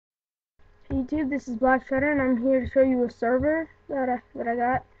YouTube, this is Black Shutter, and I'm here to show you a server that I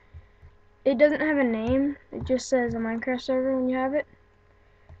got. It doesn't have a name, it just says a Minecraft server when you have it.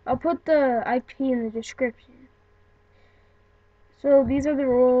 I'll put the IP in the description. So these are the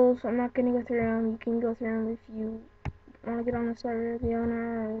rules. I'm not going to go through them. You can go through them if you want to get on the server, the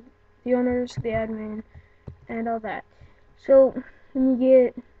owners, the admin, and all that. So when you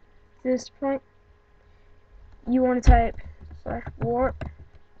get to this point, you want to type /warp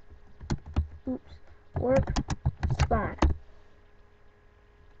spawn,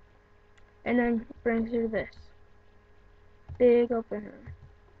 and then it brings you to this big open room.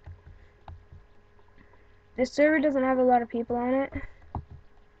 This server doesn't have a lot of people on it,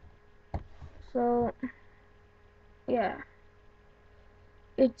 so yeah,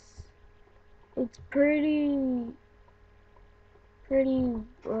 it's pretty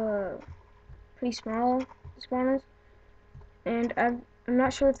small, the spawn is, and I'm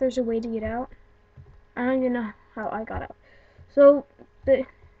not sure if there's a way to get out. I don't even know how I got out. So this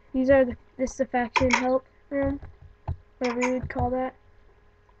is the faction help room, whatever you would call that.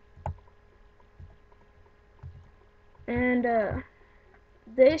 And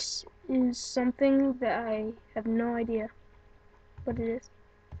this is something that I have no idea what it is.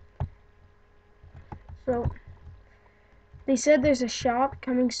 So they said there's a shop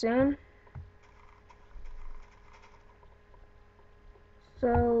coming soon.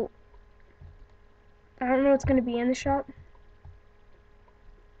 So I don't know what's going to be in the shop.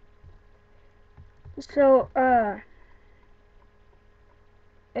 So I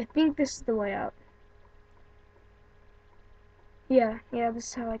think this is the way out. Yeah, this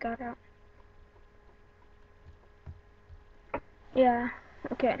is how I got out. Yeah,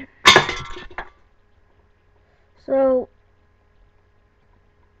 okay. So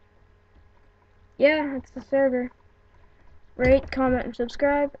yeah, that's the server. Rate, comment, and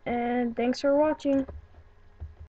subscribe, and thanks for watching.